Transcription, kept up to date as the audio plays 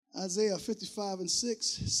Isaiah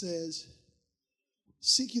 55:6 says,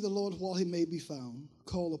 "Seek ye the Lord while he may be found.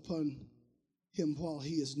 Call upon him while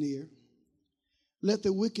he is near. Let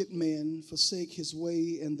the wicked man forsake his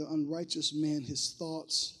way, and the unrighteous man his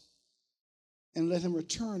thoughts. And let him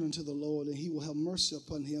return unto the Lord, and he will have mercy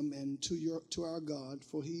upon him, and to our God,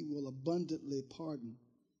 for he will abundantly pardon.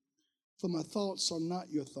 For my thoughts are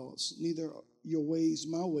not your thoughts, neither your ways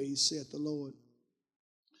my ways, saith the Lord.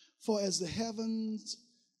 For as the heavens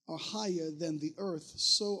are higher than the earth,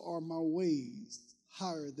 so are my ways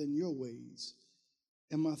higher than your ways,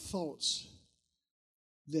 and my thoughts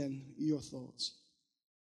than your thoughts."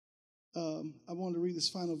 I want to read this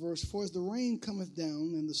final verse. "For as the rain cometh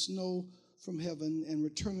down, and the snow from heaven, and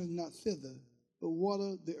returneth not thither, but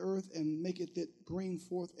water the earth, and maketh it bring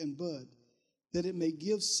forth and bud, that it may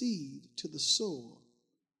give seed to the sower,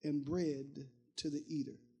 and bread to the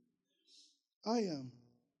eater." I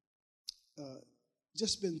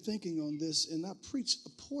just been thinking on this, and I preached a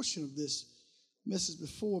portion of this message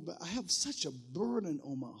before, but I have such a burden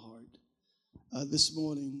on my heart this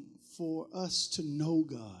morning for us to know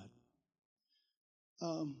God.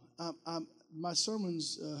 My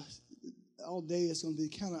sermons all day is going to be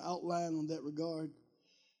kind of outlined on that regard.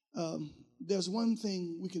 There's one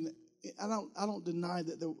thing we can. I don't deny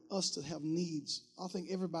that there are us that have needs. I think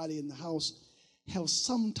everybody in the house has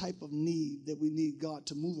some type of need that we need God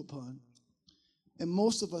to move upon. And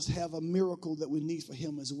most of us have a miracle that we need for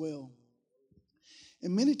him as well.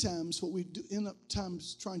 And many times what we do, end up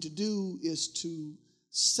trying to do is to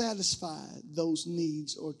satisfy those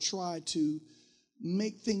needs, or try to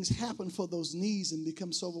make things happen for those needs, and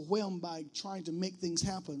become so overwhelmed by trying to make things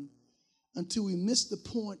happen until we miss the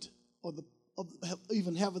point of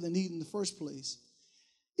even having the need in the first place.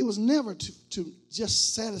 It was never to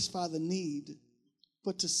just satisfy the need,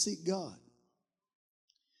 but to seek God.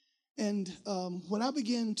 And when I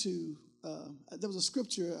began to, there was a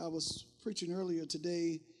scripture I was preaching earlier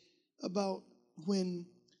today about when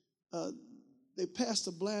they passed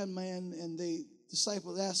a blind man, and the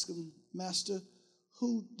disciples asked him, "Master,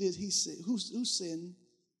 who did he sin? Who sinned?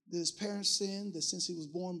 Did his parents sin? That since he was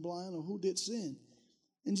born blind, or who did sin?"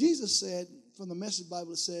 And Jesus said, from the Message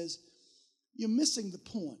Bible, it says, "You're missing the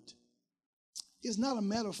point. It's not a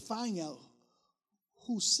matter of finding out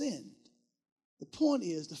who sinned. The point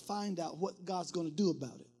is to find out what God's going to do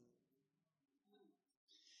about it."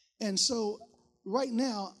 And so right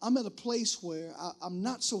now, I'm at a place where I'm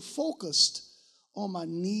not so focused on my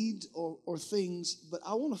need or things, but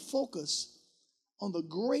I want to focus on the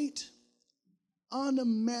great,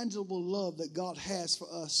 unimaginable love that God has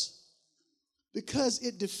for us, because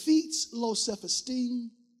it defeats low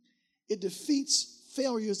self-esteem, it defeats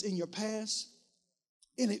failures in your past,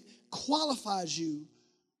 and it qualifies you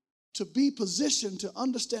to be positioned to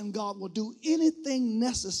understand God will do anything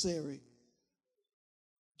necessary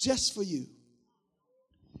just for you.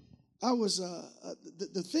 I was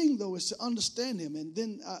the thing though is to understand him, and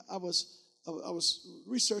then I was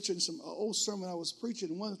researching some old sermon I was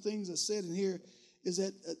preaching, and one of the things I said in here is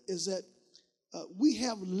that we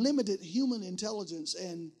have limited human intelligence,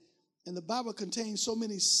 and the Bible contains so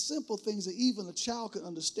many simple things that even a child can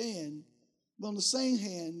understand. But on the same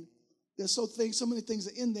hand, there's so many things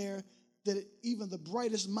in there that even the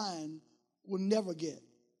brightest mind will never get.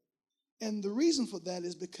 And the reason for that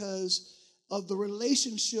is because of the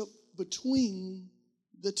relationship between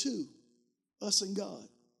the two, us and God.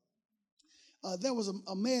 There was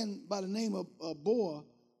a man by the name of Bohr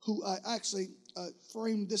who actually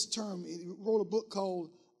framed this term. He wrote a book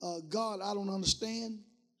called God, I Don't Understand.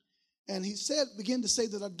 And he began to say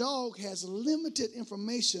that a dog has limited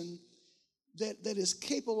information that is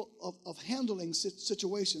capable of handling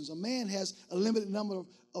situations. A man has a limited number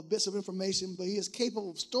of bits of information, but he is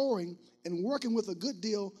capable of storing and working with a good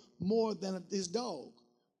deal more than his dog.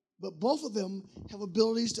 But both of them have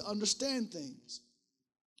abilities to understand things.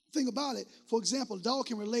 Think about it. For example, a dog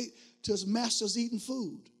can relate to his master's eating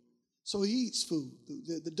food. So he eats food.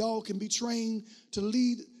 The dog can be trained to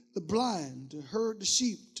lead the blind, to herd the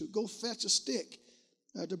sheep, to go fetch a stick,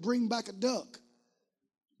 to bring back a duck.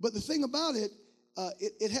 But the thing about it,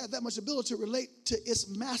 it had that much ability to relate to its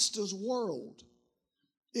master's world.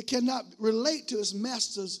 It cannot relate to its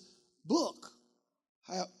master's book,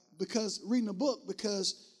 reading a book,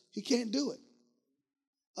 because he can't do it.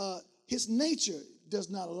 His nature does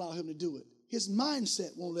not allow him to do it. His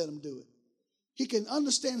mindset won't let him do it. He can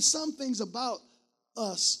understand some things about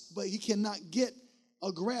us, but he cannot get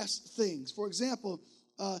or grasp things. For example,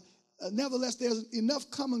 nevertheless, there's enough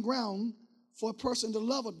common ground for a person to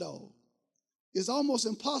love a dog. It's almost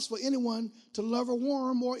impossible for anyone to love a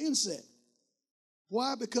worm or insect.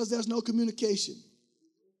 Why? Because there's no communication.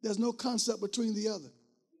 There's no concept between the other.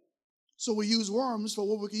 So we use worms for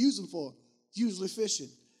what we can use them for, usually fishing.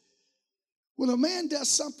 When a man does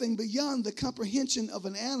something beyond the comprehension of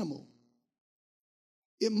an animal,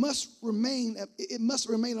 it must remain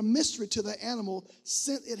a mystery to the animal,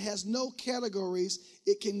 since it has no categories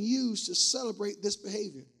it can use to celebrate this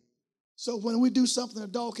behavior. So when we do something a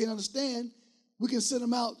dog can't understand, we can send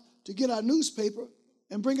him out to get our newspaper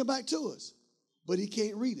and bring it back to us. But he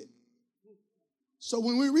can't read it. So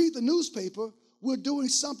when we read the newspaper, we're doing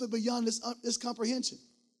something beyond this comprehension.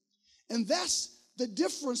 And that's the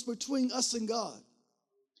difference between us and God,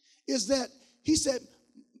 is that he said,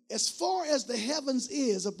 as far as the heavens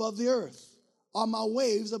is above the earth, are my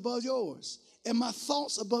waves above yours, and my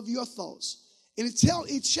thoughts above your thoughts. And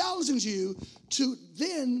it challenges you to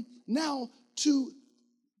then now to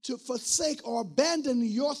forsake or abandon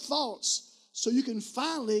your thoughts so you can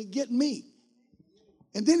finally get me.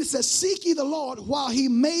 And then it says, seek ye the Lord while he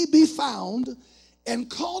may be found, and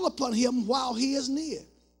call upon him while he is near.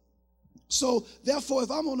 So therefore,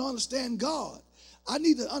 if I'm going to understand God, I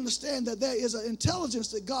need to understand that there is an intelligence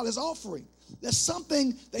that God is offering. There's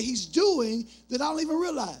something that he's doing that I don't even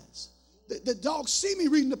realize. The dogs see me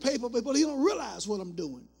reading the paper, but he don't realize what I'm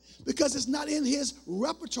doing, because it's not in his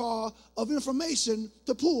repertoire of information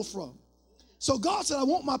to pull from. So God said, I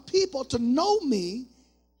want my people to know me.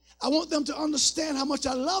 I want them to understand how much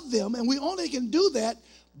I love them, and we only can do that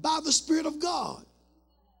by the Spirit of God.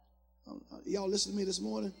 Y'all listen to me this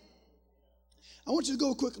morning? I want you to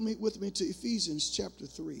go quickly with me to Ephesians chapter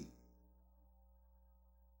 3.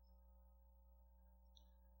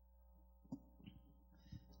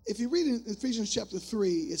 If you read in Ephesians chapter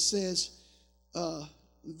 3, it says,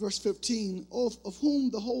 verse 15, of whom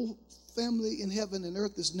the whole family in heaven and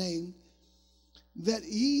earth is named, that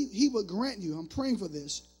he would grant you, I'm praying for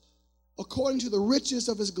this, according to the riches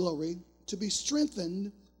of his glory, to be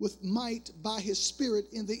strengthened with might by his Spirit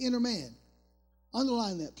in the inner man.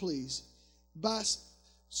 Underline that, please. By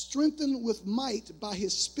strengthened with might by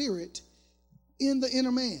his Spirit in the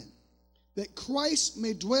inner man, that Christ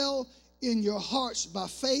may dwell in your hearts by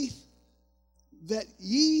faith, that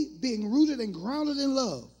ye, being rooted and grounded in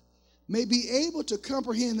love, may be able to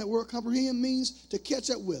comprehend. That word comprehend means to catch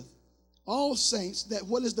up with all saints, that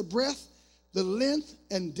what is the breadth, the length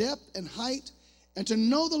and depth and height, and to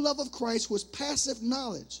know the love of Christ was passive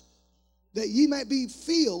knowledge, that ye might be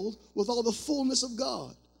filled with all the fullness of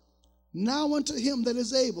God. Now unto him that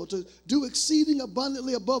is able to do exceeding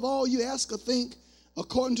abundantly above all you ask or think,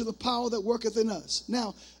 according to the power that worketh in us.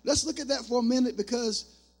 Now, let's look at that for a minute,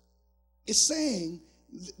 because it's saying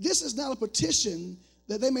this is not a petition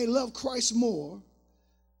that they may love Christ more,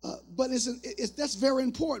 but that's very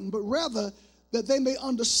important, but rather that they may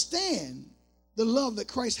understand the love that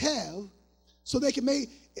Christ have, so they can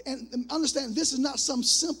and understand this is not some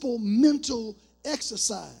simple mental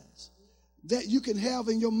exercise that you can have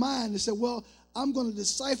in your mind and say, well, I'm going to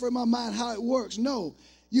decipher in my mind how it works. No,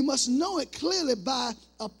 you must know it clearly by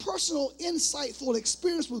a personal, insightful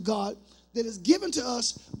experience with God that is given to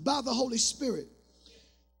us by the Holy Spirit,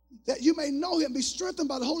 that you may know him, be strengthened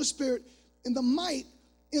by the Holy Spirit in the might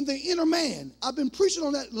in the inner man. I've been preaching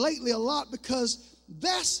on that lately a lot, because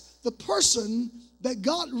that's the person that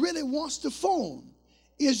God really wants to form,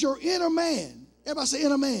 is your inner man. Everybody say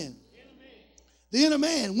inner man. The inner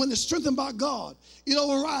man, when it's strengthened by God, it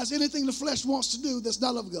overrides anything the flesh wants to do that's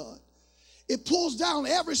not of God. It pulls down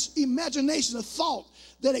every imagination of thought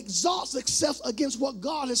that exalts itself against what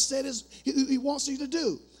God has said he wants you to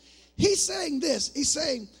do. He's saying this. He's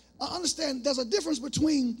saying, understand, there's a difference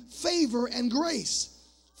between favor and grace.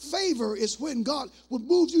 Favor is when God would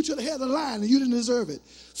move you to the head of the line and you didn't deserve it.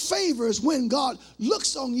 Favor is when God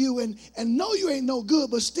looks on you and know you ain't no good,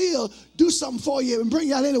 but still do something for you and bring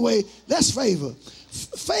you out anyway. That's favor.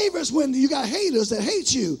 Favor is when you got haters that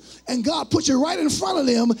hate you and God puts you right in front of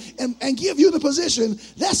them and give you the position.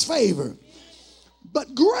 That's favor.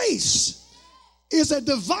 But grace is a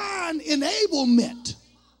divine enablement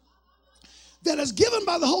that is given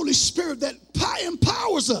by the Holy Spirit that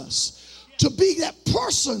empowers us to be that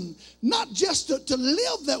person, not just to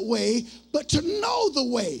live that way, but to know the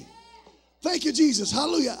way. Thank you, Jesus.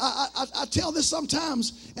 Hallelujah. I tell this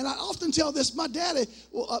sometimes, and I often tell this. My daddy,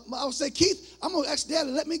 I would say, Keith, I'm going to ask Daddy,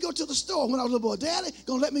 let me go to the store. When I was a little boy, Daddy,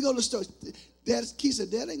 going to let me go to the store. Keith said,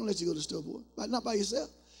 Daddy ain't going to let you go to the store, boy. Not by yourself.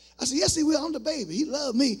 I said, yes, he will. I'm the baby. He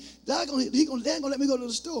loved me. Dad ain't going to let me go to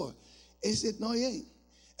the store. And he said, no, he ain't.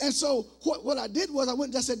 And so what I did was I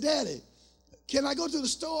went and I said, Daddy, can I go to the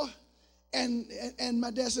store? And my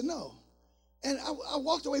dad said no. And I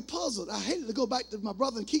walked away puzzled. I hated to go back to my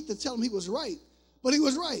brother and Keith to tell him he was right, but he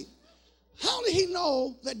was right. How did he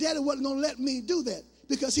know that Daddy wasn't going to let me do that?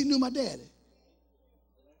 because he knew my daddy.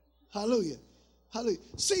 Hallelujah. Hallelujah.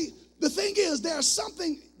 See, the thing is, there's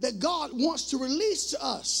something that God wants to release to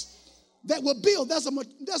us that will build. There's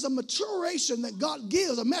a maturation that God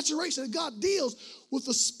gives, a maturation that God deals with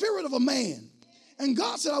the spirit of a man. And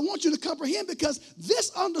God said, I want you to comprehend, because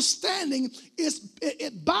this understanding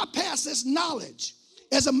it bypasses knowledge.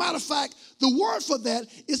 As a matter of fact, the word for that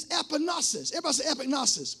is epignosis. Everybody say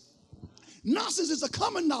epignosis. Gnosis is a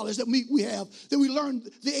common knowledge that we have, that we learn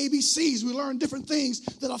the ABCs, we learn different things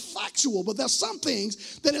that are factual, but there's some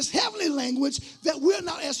things that is heavenly language that we're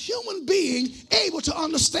not, as human beings, able to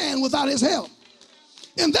understand without his help.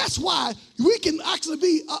 And that's why we can actually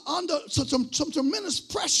be under some tremendous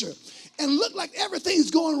pressure and look like everything's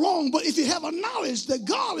going wrong. But if you have a knowledge that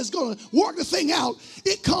God is going to work the thing out,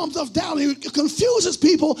 it calms us down. It confuses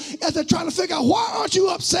people as they're trying to figure out, why aren't you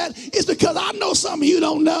upset? It's because I know something you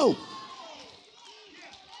don't know.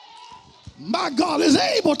 My God is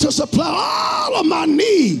able to supply all of my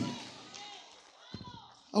need.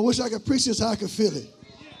 I wish I could preach this how I could feel it.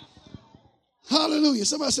 Hallelujah.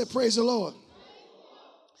 Somebody said, praise the Lord.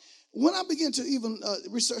 When I began to even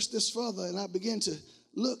research this further, and I began to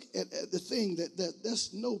look at the thing that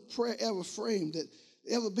there's no prayer ever framed that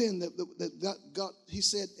ever been that God, he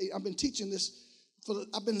said, I've been teaching this,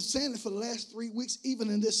 I've been saying it for the last 3 weeks, even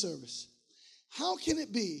in this service. How can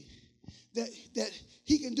it be that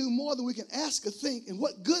he can do more than we can ask or think? And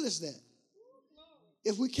what good is that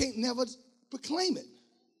if we can't never proclaim it?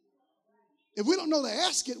 If we don't know to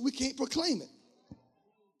ask it, we can't proclaim it.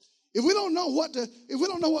 If we don't know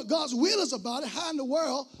what God's will is about it, how in the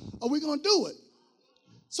world are we going to do it?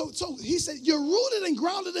 So he said, you're rooted and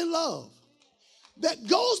grounded in love that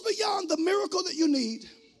goes beyond the miracle that you need.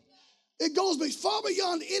 It goes far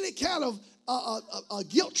beyond any kind of a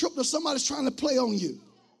guilt trip that somebody's trying to play on you.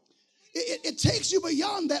 It takes you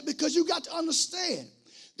beyond that, because you got to understand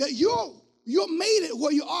that you're made it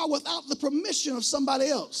where you are without the permission of somebody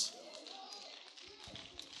else.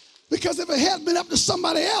 Because if it had been up to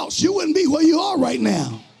somebody else, you wouldn't be where you are right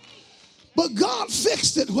now. But God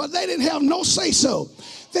fixed it where they didn't have no say-so.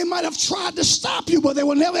 They might have tried to stop you, but they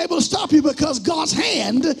were never able to stop you, because God's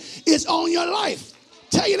hand is on your life.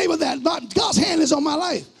 Tell your neighbor that. God's hand is on my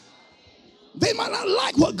life. They might not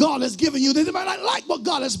like what God has given you. They might not like what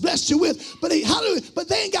God has blessed you with. But they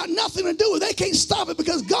ain't got nothing to do with it. They can't stop it,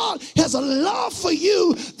 because God has a love for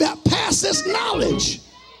you that passes knowledge.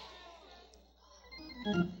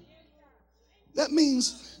 That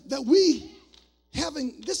means that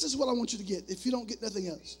this is what I want you to get if you don't get nothing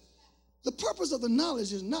else. The purpose of the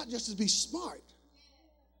knowledge is not just to be smart.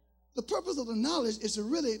 The purpose of the knowledge is to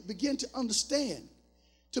really begin to understand,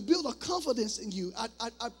 to build a confidence in you.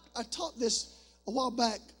 I taught this a while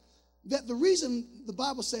back, that the reason the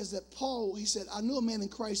Bible says that Paul, he said, I knew a man in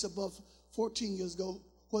Christ above 14 years ago,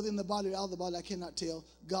 whether in the body or out of the body, I cannot tell,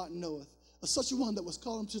 God knoweth. Such a one that was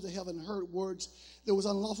called into the heaven and heard words that was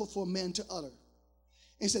unlawful for a man to utter. And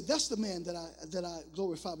he said, that's the man that I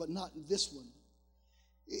glorify, but not this one.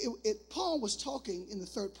 Paul was talking in the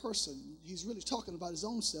third person. He's really talking about his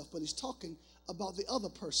own self, but he's talking about the other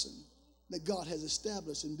person that God has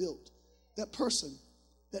established and built. That person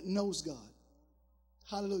that knows God.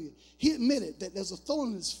 Hallelujah. He admitted that there's a thorn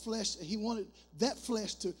in his flesh, and he wanted that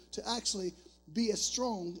flesh to actually be as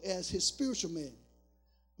strong as his spiritual man.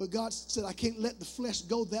 But God said, I can't let the flesh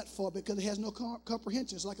go that far, because it has no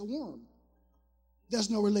comprehension. It's like a worm. There's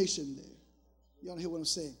no relation there. Y'all hear what I'm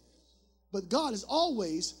saying? But God has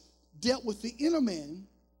always dealt with the inner man,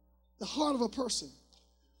 the heart of a person.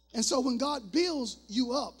 And so when God builds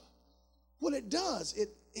you up, what it does,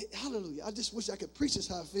 hallelujah, I just wish I could preach this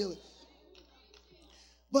how I feel it.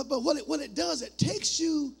 But what it does, it takes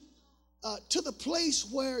you to the place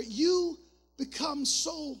where you become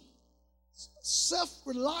so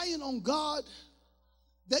self-reliant on God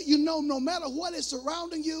that you know no matter what is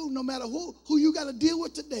surrounding you, no matter who you got to deal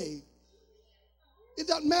with today, it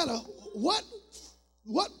doesn't matter what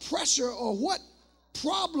pressure or what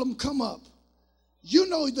problem come up, you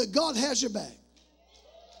know that God has your back.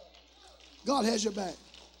 God has your back.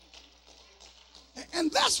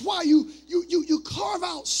 And that's why you carve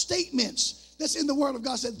out statements that's in the Word of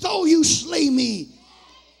God. Said, though you slay me,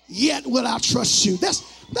 yet will I trust you.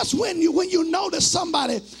 That's when you know that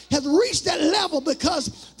somebody has reached that level,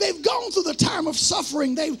 because they've gone through the time of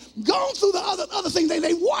suffering. They've gone through the other things.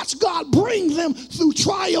 They watch God bring them through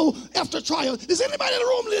trial after trial. Is anybody in the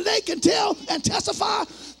room today can tell and testify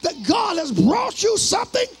that God has brought you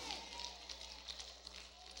something?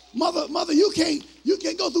 Mother, you can't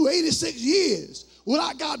go through 86 years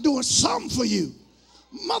without God doing something for you.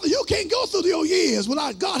 Mother, you can't go through your years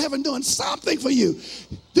without God having done something for you.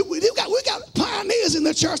 We got pioneers in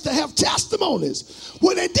the church that have testimonies.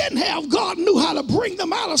 When they didn't have, God knew how to bring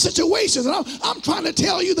them out of situations. And I'm trying to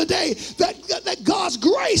tell you today that God's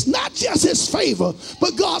grace, not just his favor,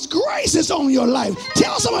 but God's grace is on your life.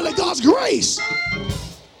 Tell somebody that God's grace.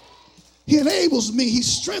 He enables me. He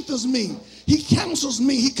strengthens me. He counsels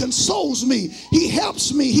me. He consoles me. He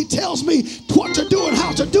helps me. He tells me what to do and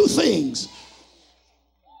how to do things.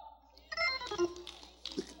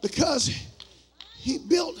 Because he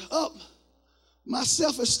built up my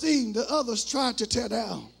self-esteem that others tried to tear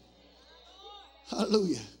down.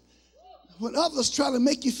 Hallelujah. When others try to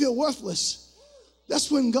make you feel worthless,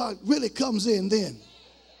 that's when God really comes in then.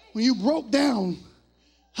 When you broke down,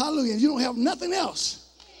 hallelujah, and you don't have nothing else.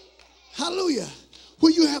 Hallelujah.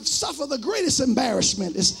 When you have suffered the greatest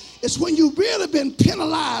embarrassment, it's when you've really been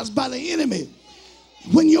penalized by the enemy.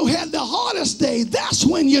 When you had the hardest day, that's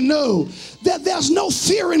when you know that there's no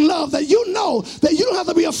fear in love, that you know that you don't have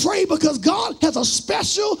to be afraid because God has a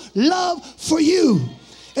special love for you.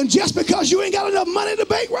 And just because you ain't got enough money to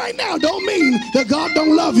bank right now don't mean that God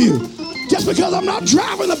don't love you. Just because I'm not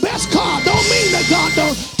driving the best car don't mean that God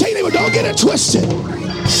don't. Tell your neighbor, don't get it twisted.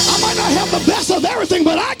 I might not have the best of everything,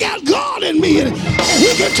 but I got God in me, and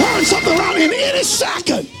he can turn something around in any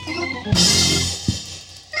second.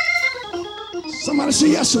 Somebody say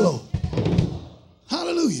yes, Lord.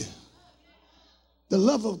 Hallelujah. The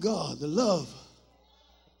love of God, the love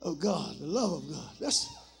of God, the love of God.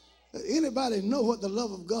 Anybody know what the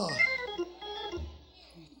love of God?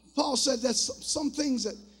 Paul said that some things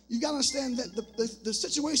that you got to understand, that the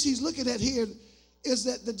situation he's looking at here is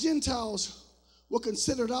that the Gentiles were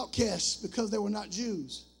considered outcasts because they were not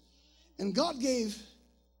Jews. And God gave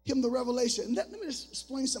him the revelation. And let me just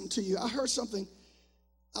explain something to you. I heard something.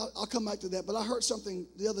 I'll come back to that, but I heard something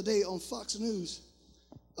the other day on Fox News.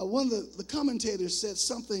 One of the commentators said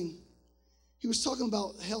something. He was talking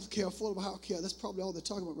about health care, affordable health care. That's probably all they're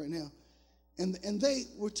talking about right now. And they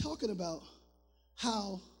were talking about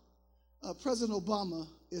how President Obama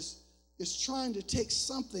is trying to take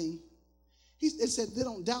something. They said they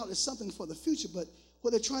don't doubt it's something for the future, but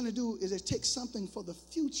what they're trying to do is they take something for the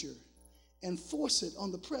future and force it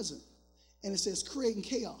on the present. And it says creating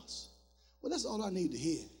chaos. Well, that's all I need to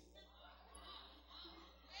hear.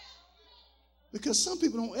 Because some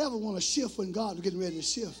people don't ever want to shift when God is getting ready to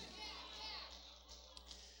shift.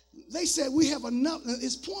 They said we have enough,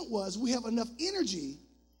 his point was we have enough energy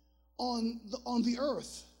on the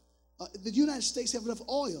earth. The United States have enough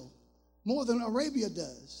oil, more than Arabia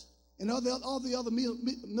does. And all the other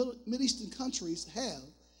Middle Eastern countries have,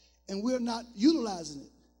 and we're not utilizing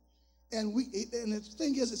it. And the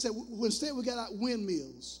thing is, it said instead we got our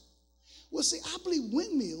windmills. Well, see, I believe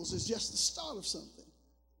windmills is just the start of something.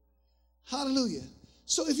 Hallelujah.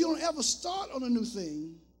 So if you don't ever start on a new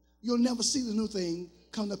thing, you'll never see the new thing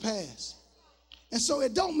come to pass. And so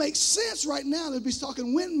it don't make sense right now to be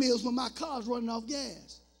talking windmills when my car's running off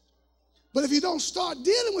gas. But if you don't start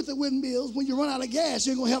dealing with the windmills when you run out of gas,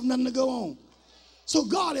 you ain't going to have nothing to go on. So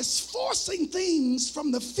God is forcing things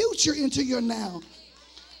from the future into your now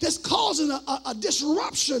that's causing a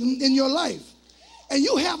disruption in your life. And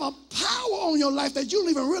you have a power on your life that you don't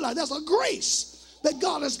even realize. There's a grace that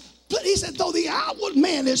God has put. He said, though the outward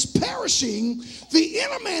man is perishing, the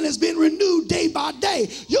inner man has been renewed day by day.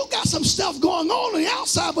 You got some stuff going on the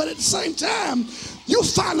outside, but at the same time, you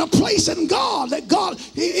find a place in God that God,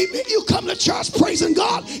 you come to church praising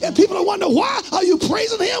God, and people will wonder, why are you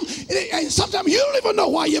praising him? And sometimes you don't even know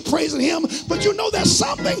why you're praising him, but you know there's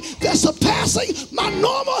something that's surpassing my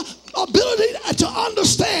normal ability to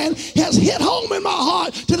understand has hit home in my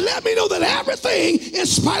heart to let me know that everything, in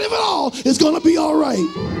spite of it all, is going to be all right.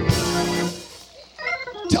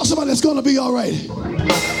 Tell somebody it's going to be all right.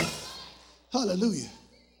 Hallelujah.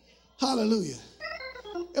 Hallelujah.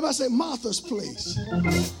 Everybody say Martha's place.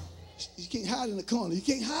 You can't hide in the corner. You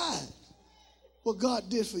can't hide what God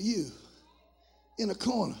did for you in a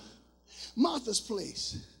corner. Martha's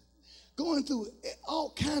place. Going through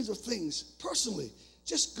all kinds of things personally.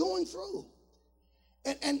 Just going through.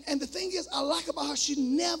 And the thing is, I like about her, she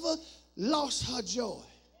never lost her joy.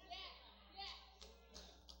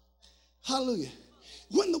 Hallelujah.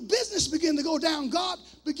 When the business began to go down, God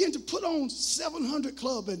began to put on 700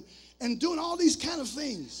 Club and doing all these kind of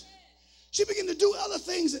things. She began to do other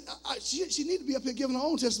things. That she needed to be up here giving her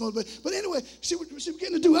own testimony. But anyway, she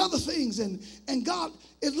began to do other things. And God,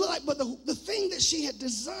 it looked like, but the thing that she had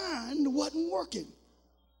designed wasn't working.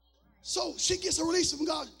 So she gets a release from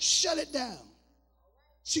God, shut it down.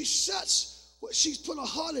 She shuts what she's put her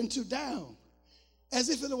heart into down as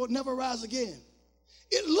if it would never rise again.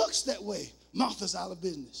 It looks that way. Martha's out of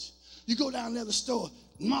business. You go down there to the store,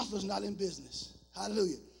 Martha's not in business.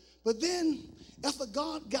 Hallelujah. But then, after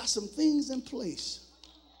God got some things in place,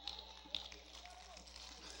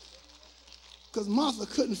 because Martha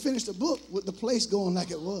couldn't finish the book with the place going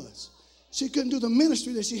like it was. She couldn't do the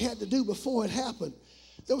ministry that she had to do before it happened.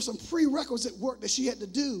 There was some prerequisite work that she had to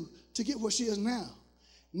do to get where she is now.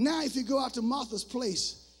 Now, if you go out to Martha's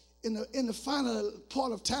place in the final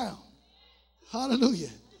part of town,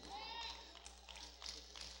 hallelujah.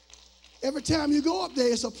 Every time you go up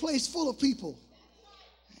there, it's a place full of people.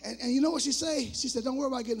 And you know what she say? She said, don't worry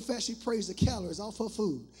about getting fat. She praised the calories off her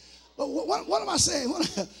food. But what am I saying?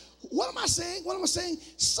 What am I saying? What am I saying?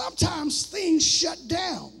 Sometimes things shut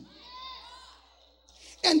down.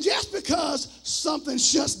 And just because something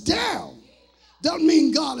shuts down doesn't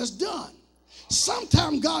mean God is done.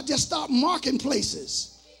 Sometimes God just stopped marking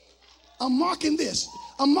places. I'm marking this.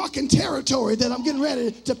 I'm marking territory that I'm getting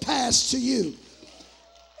ready to pass to you.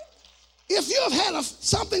 If you have had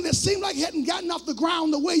something that seemed like it hadn't gotten off the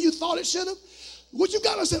ground the way you thought it should have, what you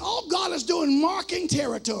got to say, all God is doing, marking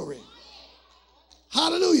territory.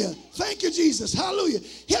 Hallelujah. Thank you, Jesus. Hallelujah.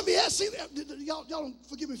 Have you ever seen, y'all don't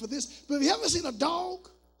forgive me for this, but have you ever seen a dog?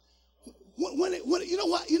 When you know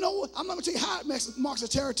what? I'm not going to tell you how it marks a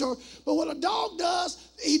territory, but what a dog does,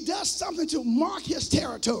 he does something to mark his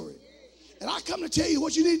territory. And I come to tell you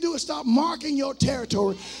what you need to do is stop marking your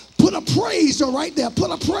territory. Put a praise right there. Put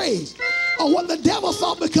a praise on what the devil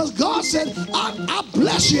thought, because God said, I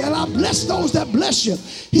bless you and I bless those that bless you.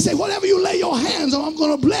 He said, whatever you lay your hands on, I'm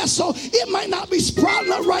going to bless. So it might not be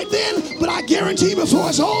sprouting up right then, but I guarantee you before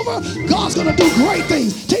it's over, God's going to do great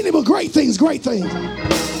things. Tell your neighbor, great things, great things.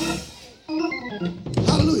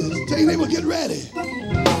 Hallelujah. Tell your neighbor, get ready.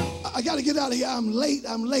 I got to get out of here. I'm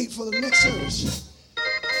late for the next service.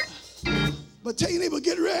 But tell your neighbor,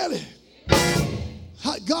 get ready.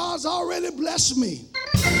 God's already blessed me.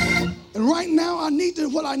 And right now,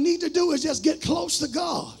 what I need to do is just get close to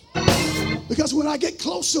God. Because when I get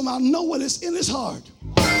close to him, I know what is in his heart.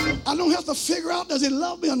 I don't have to figure out, does he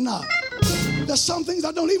love me or not? There's some things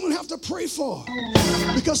I don't even have to pray for.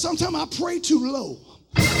 Because sometimes I pray too low.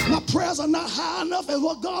 My prayers are not high enough as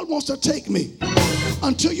what God wants to take me.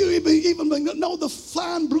 Until you even know the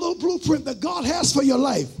fine blueprint that God has for your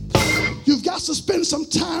life. You've got to spend some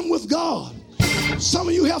time with God. Some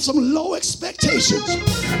of you have some low expectations.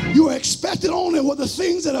 You are expecting only what the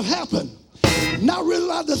things that have happened. Not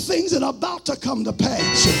realize the things that are about to come to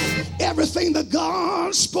pass. Everything that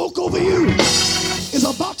God spoke over you is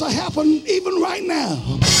about to happen even right now.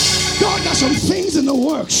 God got some things in the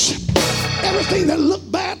works. Everything that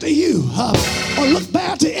looked bad to you or looked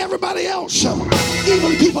bad to everybody else,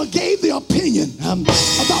 even people gave their opinion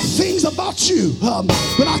about things about you.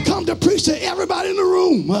 But I come to preach to everybody in the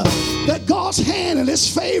room that God's hand and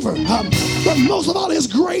his favor, but most of all his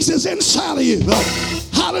grace is inside of you.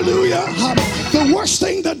 Hallelujah. The worst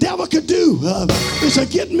thing the devil could do is to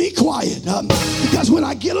get me quiet. Because when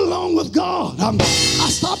I get along with God, I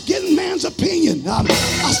stop getting man's opinion.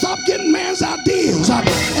 I stop getting man's ideas.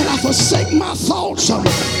 And I forsake my thoughts. And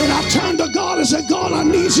I turn to God and say, God, I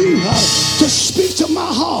need you to speak to my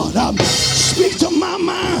heart. Speak to my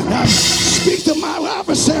mind. Speak to my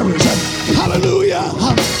adversaries. Hallelujah.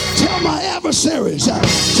 Tell my adversaries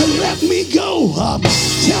to let me go.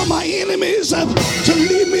 Tell my enemies to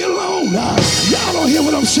leave me alone. Y'all don't hear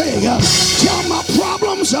what I'm saying. Tell my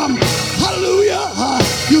problems, hallelujah,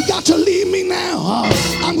 you got to leave me now.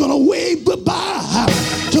 I'm going to wave goodbye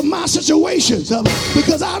to my situations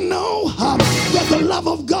because I know that the love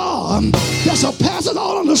of God that surpasses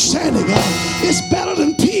all understanding is better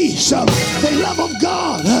than peace. The love of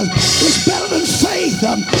God is better than faith.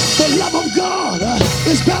 The love of God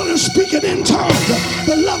is better than speaking in tongues.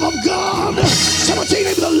 The love of God, someone tell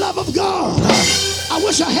you the love of God. I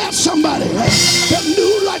wish I had somebody that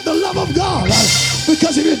knew like the love of God.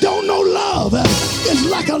 Because if you don't know love, it's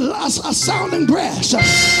like a sounding brass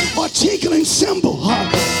or tinkling cymbal.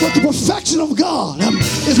 But the perfection of God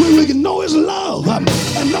is when we can know his love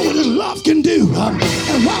and know what his love can do.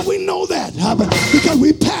 And why we know that? Because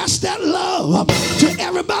we pass that love to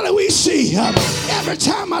everybody we see. Every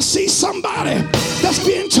time I see somebody that's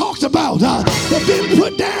being talked about, that's being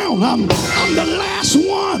put down, I'm the last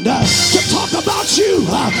one to talk about you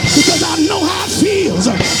because I know how it feels.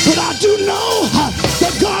 But I do know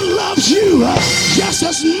that God loves you just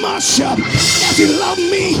as much as he loved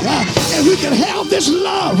me. And we can have this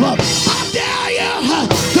love. I dare you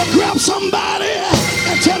to grab somebody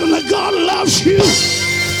and tell them that God loves you.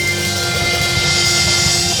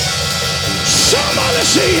 Somebody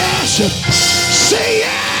say yes. Say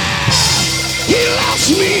yeah. He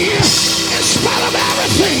loves me in spite of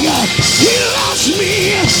everything. He loves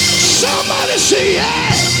me. Somebody say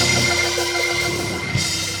yeah.